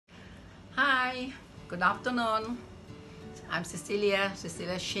Hi, good afternoon. I'm Cecilia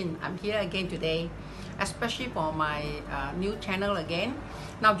Shin. I'm here again today, especially for my new channel again.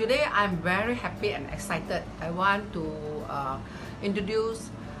 Now today I'm very happy and excited. I want to introduce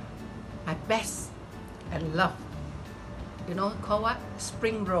my best and love. Call what?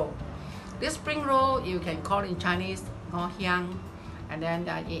 Spring roll. This spring roll you can call in Chinese Ngo Hiang, and then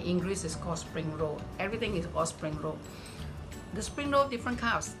in English it's called spring roll. Everything is called spring roll. The spring roll different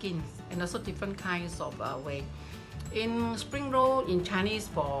kind of skins and also different kinds of way. In spring roll in Chinese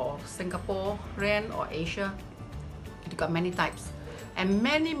for Singapore, or Asia, you got many types and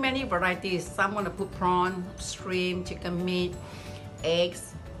many varieties. Some want to put prawn, shrimp, chicken meat,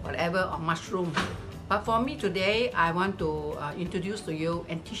 eggs, whatever, or mushroom. But for me today, I want to introduce to you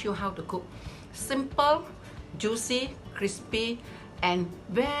and teach you how to cook simple, juicy, crispy, and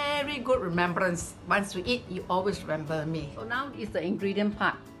very good remembrance. Once you eat, you always remember me. So now is the ingredient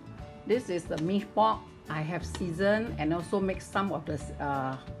part. This is the minced pork. I have seasoned and also mixed some of the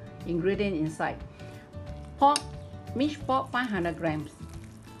ingredient inside. Pork, minced pork 500 grams.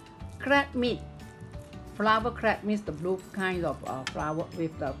 Crab meat. Flower crab means the blue kind of flower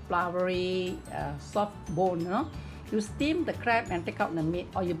with the flowery soft bone. You steam the crab and take out the meat,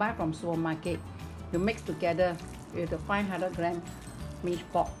 or you buy from supermarket. You mix together with the 500 grams minced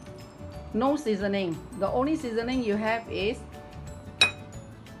pork. No seasoning. The only seasoning you have is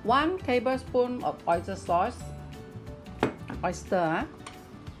 1 tablespoon of oyster sauce,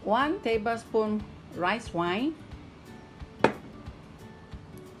 1 tablespoon rice wine,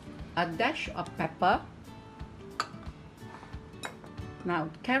 a dash of pepper. Now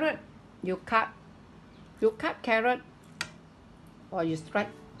carrot, you cut carrot, or you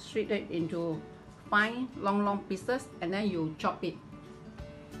straight it into fine long pieces, and then you chop it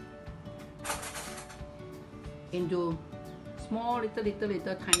into small little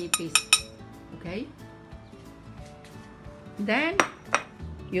tiny piece. Okay, then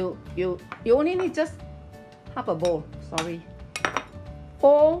you only need just half a bowl.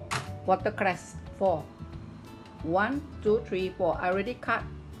 4 watercress. 4 1 2 3 4. I already cut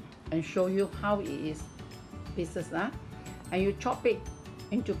and show you how it is pieces, and you chop it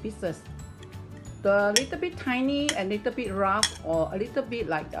into pieces. The little bit tiny and little bit rough, or a little bit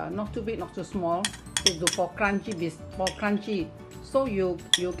like not too big, not too small, is for crunchy. So you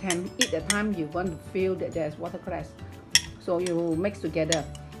can eat the time you want to feel that there's watercress. So you mix together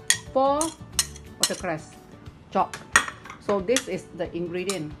 4 watercress, chop. So this is the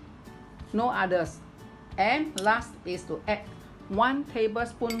ingredient, no others. And last is to add 1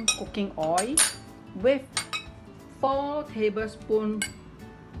 tablespoon cooking oil with 4 tablespoons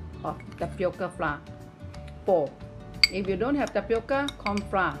of tapioca flour. 4. If you don't have tapioca, corn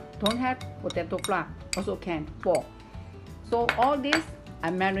flour. Don't have potato flour, also can. 4. So all this I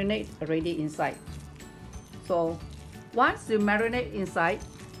marinate already inside. So once you marinate inside,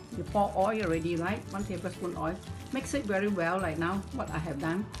 you pour oil already, right? 1 tablespoon oil. Mix it very well. Like now, what I have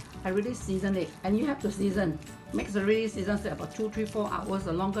done, I really season it, and you have to season. Mix the really season for about 2, 3, 4 hours.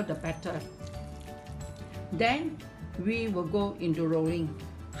 The longer the better. Then we will go into rolling.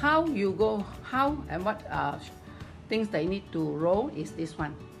 How and what things that you need to roll is this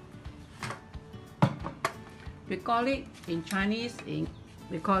one. We call it in Chinese,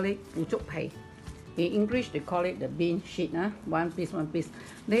 we call it wu zhuk pei. In English, they call it the bean sheet. One piece.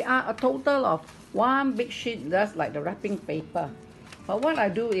 They are a total of 1 big sheet, just like the wrapping paper. But what I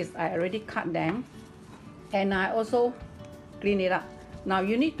do is I already cut them, and I also clean it up. Now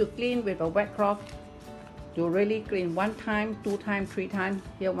you need to clean with a wet cloth to really clean 1 time, 2 times, 3 times.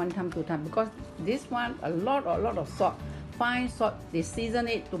 Here 1 time, 2 times, because this one a lot of salt, fine salt. They season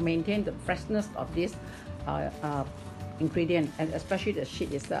it to maintain the freshness of this ingredient, and especially the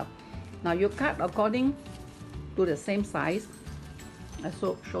sheet itself. Now you cut according to the same size. I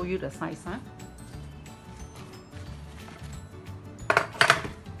show you the size.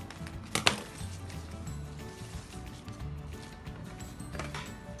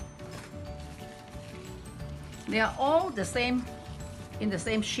 They are all the same in the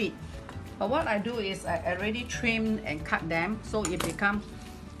same sheet. But what I do is I already trim and cut them, so it becomes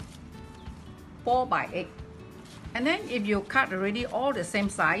 4 by 8. And then if you cut already all the same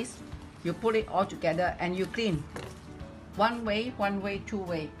size, you put it all together and you clean. One way, 2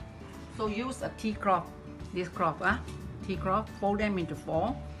 way. So use a tea cloth, this cloth, tea cloth, fold them into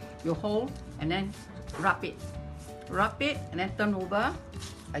 4. You hold and then rub it, and then turn over.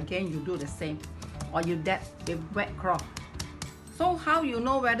 Again, you do the same. Or you dab with wet cloth. So how you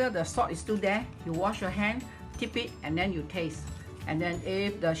know whether the salt is still there? You wash your hand, tip it, and then you taste. And then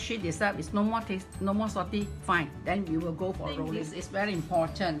if the sheet itself is no more salty, fine. Then you will go for rolling. This is very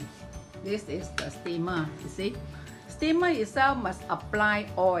important. This is the steamer, you see. Steamer itself must apply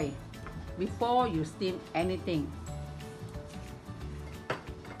oil before you steam anything.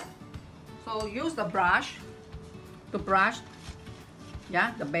 So use the brush to brush,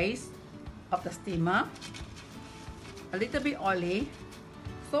 yeah, the base of the steamer. A little bit oily,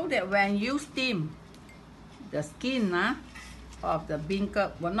 so that when you steam, the skin of the bean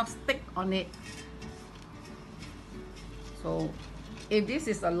curd will not stick on it. So if this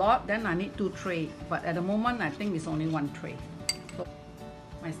is a lot, then I need 2 trays, but at the moment I think it's only 1 tray. So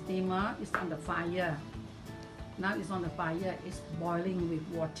my steamer is on the fire. Now it's on the fire, it's boiling with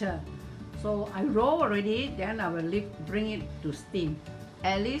water. So I roll already, then I will bring it to steam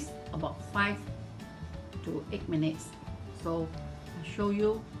at least about 5 to 8 minutes. So I'll show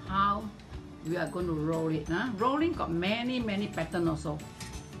you how we are going to roll it. Rolling got many patterns also.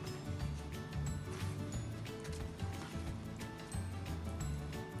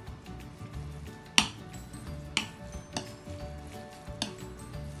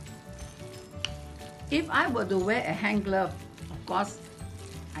 If I were to wear a hand glove, of course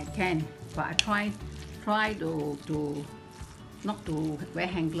I can, but I try to not to wear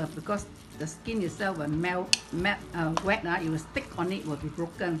hand glove, because the skin itself will wet, it will stick on it, will be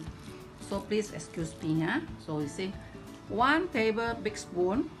broken. So please excuse me. So you see, 1 big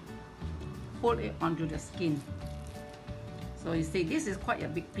spoon, put it onto the skin. So you see, this is quite a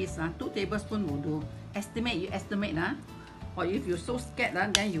big piece. 2 tablespoons will do. You estimate. Or if you're so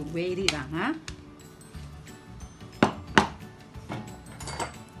scared, then you weigh it.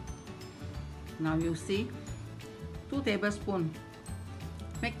 Now you see, 2 tablespoons.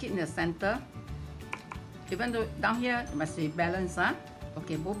 Make it in the center. Even though down here it must be balanced.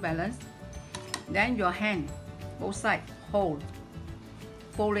 Okay, both balanced. Then your hand, both sides, hold,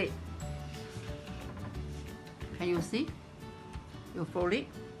 fold it. Can you see? You fold it.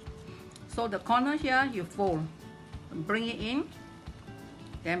 So the corner here you fold, bring it in,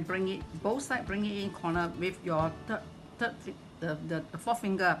 then bring it both sides, bring it in corner with your the 4th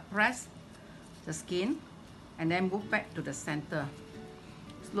finger. Press the skin and then move back to the center.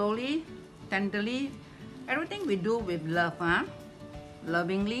 Slowly, tenderly, everything we do with love,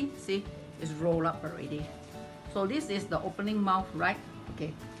 lovingly. See, it's rolled up already. So this is the opening mouth, right?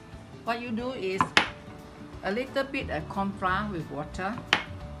 Okay. What you do is a little bit of corn flour with water,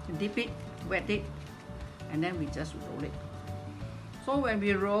 dip it, wet it, and then we just roll it. So when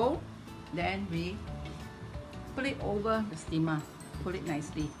we roll, then we put it over the steamer. Put it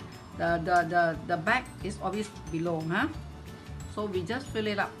nicely. The back is always below, So we just fill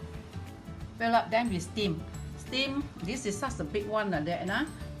it up. Fill up, then we steam. Steam, this is such a big one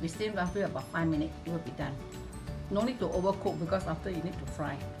we steam roughly about 5 minutes, it will be done. No need to overcook, because after you need to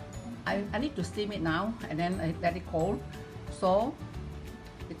fry. I need to steam it now and then I let it cold. So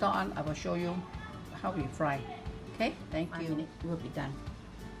later on I will show you how we fry. Okay, thank you. 5 minutes, it will be done.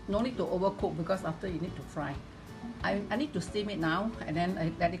 No need to overcook, because after you need to fry. I need to steam it now and then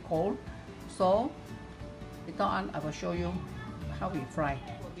I let it cold. So later on I will show you how we fry.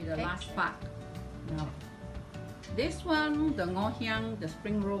 This will be the last part. Now, this one, the ngoh hiang, the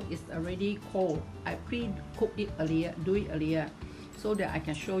spring roll is already cold. I pre-cooked it earlier, so that I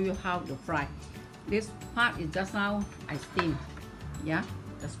can show you how to fry. This part is just now I steam. Yeah,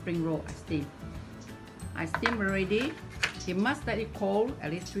 the spring roll I steam. I steam already. You must let it cold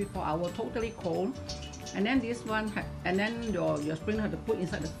at least 3-4 hours, totally cold. And then this one, and then your spring roll have to put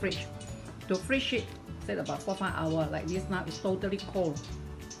inside the fridge. To fridge it, set about 4-5 hours. Like this now, it's totally cold.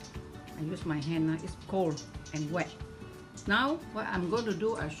 I use my hand now, it's cold and wet. Now, what I'm going to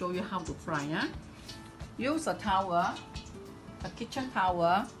do, I'll show you how to fry. Use a towel, a kitchen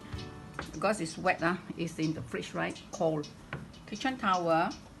towel, because it's wet, it's in the fridge, right? Cold. Kitchen towel.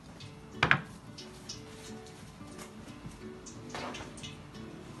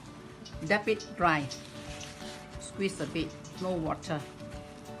 Dab it dry. Squeeze a bit, no water.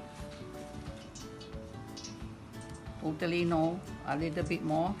 Totally no, a little bit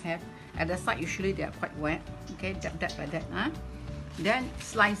more. Have at the side, usually they are quite wet. Okay, dab like that. Then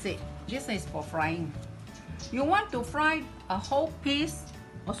slice it. This is for frying. You want to fry a whole piece,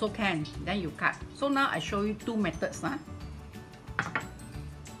 also can. Then you cut. So now I show you 2 methods.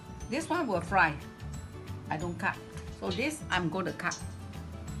 This one will fry. I don't cut. So this I'm going to cut.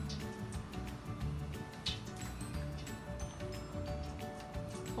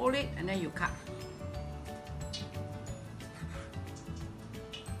 Hold it and then you cut.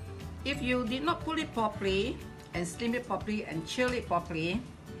 If you did not pull it properly and steam it properly and chill it properly,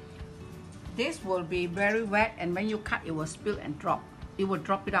 this will be very wet, and when you cut it will spill and drop. It will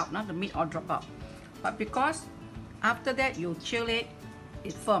drop it out, not the meat all drop out. But because after that you chill it,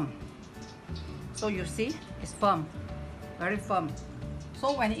 it's firm. So you see, it's firm, very firm.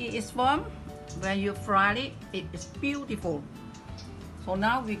 So when it is firm, when you fry it, it is beautiful. So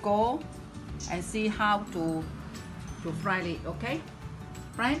now we go and see how to fry it, okay?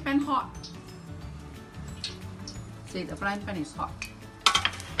 Frying pan hot. See, the frying pan is hot,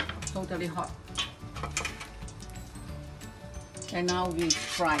 totally hot. And now we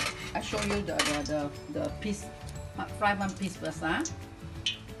fry. I show you the piece. Fry one piece first, huh?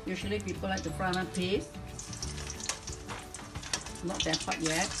 Usually people like to fry one piece. Not that hot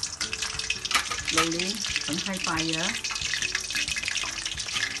yet. Slowly on high fire.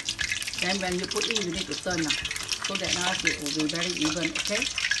 Then when you put in, you need to turn now, so that now it will be very even, okay?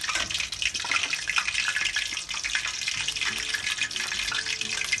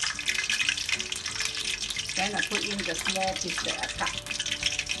 Then I put in the small piece that I cut.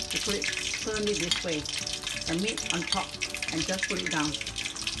 You put it, turn it this way. The meat on top, and just put it down.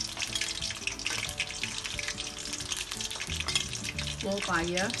 Slow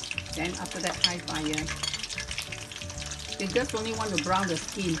fire. Then after that, high fire. You just only want to brown the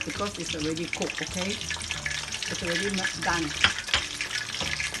skin because it's already cooked, okay? It's already done.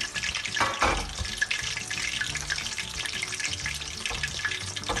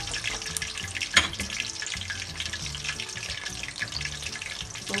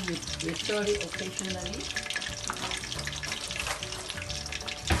 So we stir it occasionally.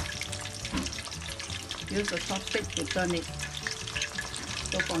 Use the chopstick to turn it.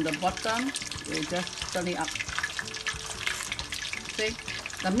 So from the bottom, you just turn it up. See,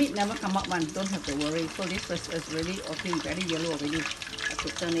 the meat never come up one, don't have to worry. So this is really okay, very yellow already. Have to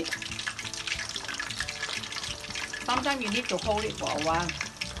turn it. Sometimes you need to hold it for a while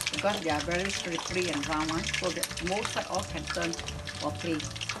because they are very slippery and round, so that most side all can turn properly.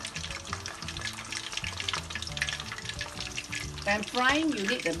 And frying, you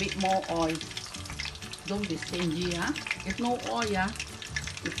need a bit more oil. Don't be stingy, huh? If no oil, yeah,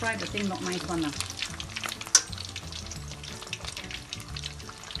 you fry the thing not nice one.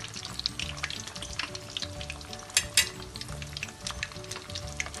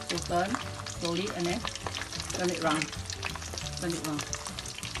 So turn slowly and then turn it round. Turn it round.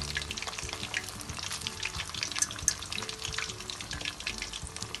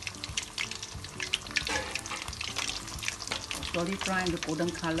 Slowly fry in the golden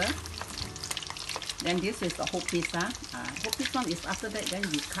color. Then this is the whole piece, huh? Whole piece one is after that, then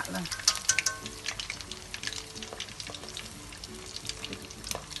you cut lah.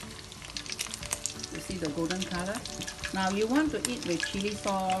 You see the golden color? Now you want to eat with chili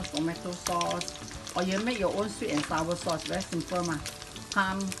sauce, tomato sauce, or you make your own sweet and sour sauce. Very simple, ma.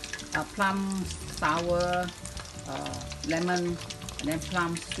 Plum sour, lemon, and then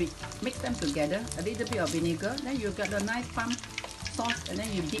plum sweet. Mix them together. A little bit of vinegar. Then you get the nice plum sauce, and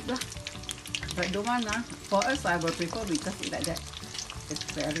then you dip lah. But don't want, for us, I would prefer we just eat like that. It's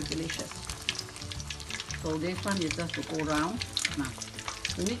very delicious. So this one is just to go round. Now,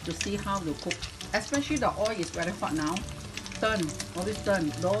 you need to see how to cook. Especially the oil is very hot now. Turn, always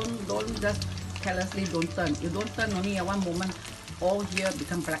turn. Don't just carelessly don't turn. You don't turn only at one moment, all here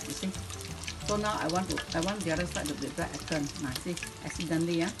become black. You see. So now I want the other side to be black. I turn. Now see,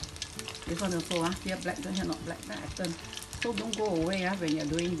 accidentally, this one also, here black, here not black. Then I turn. So don't go away, when you're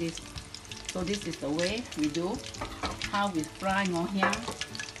doing this. So this is the way we do, how we fry ngoh hiang.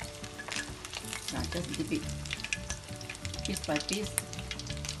 Now just dip it piece by piece.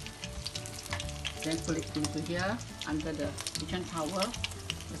 Then put it into here under the kitchen towel.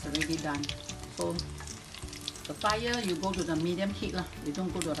 It's already done. So the fire, you go to the medium heat lah. You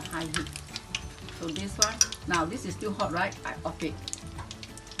don't go to the high heat. So this one, now this is still hot, right? I off it.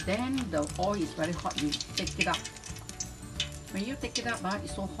 Then the oil is very hot. You take it up. When you take it up,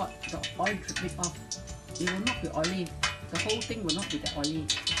 it's so hot, the oil dripping off. It will not be oily. The whole thing will not be that oily.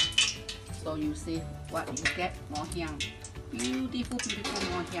 So you see what you get, ngoh hiang. Beautiful, beautiful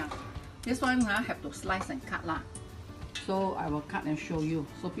ngoh hiang. This one have to slice and cut lah. So I will cut and show you.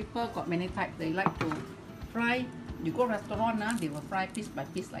 So people got many types. They like to fry. You go restaurant, they will fry piece by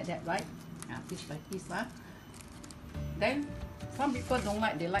piece like that, right? Piece by piece. Then some people don't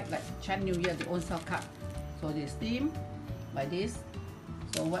like. They like Chinese New Year, they own self cut. So they steam by this.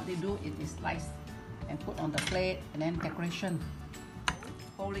 So what they do is they slice and put on the plate, and then decoration.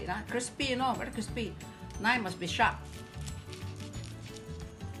 Hold it, crispy, very crispy. Knife must be sharp.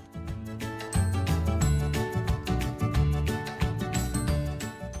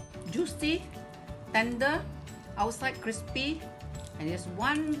 Juicy, tender, outside crispy, and it's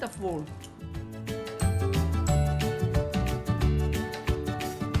wonderful.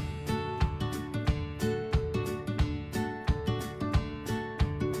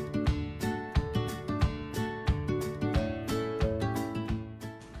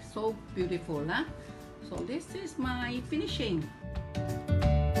 beautiful, huh? So this is my finishing.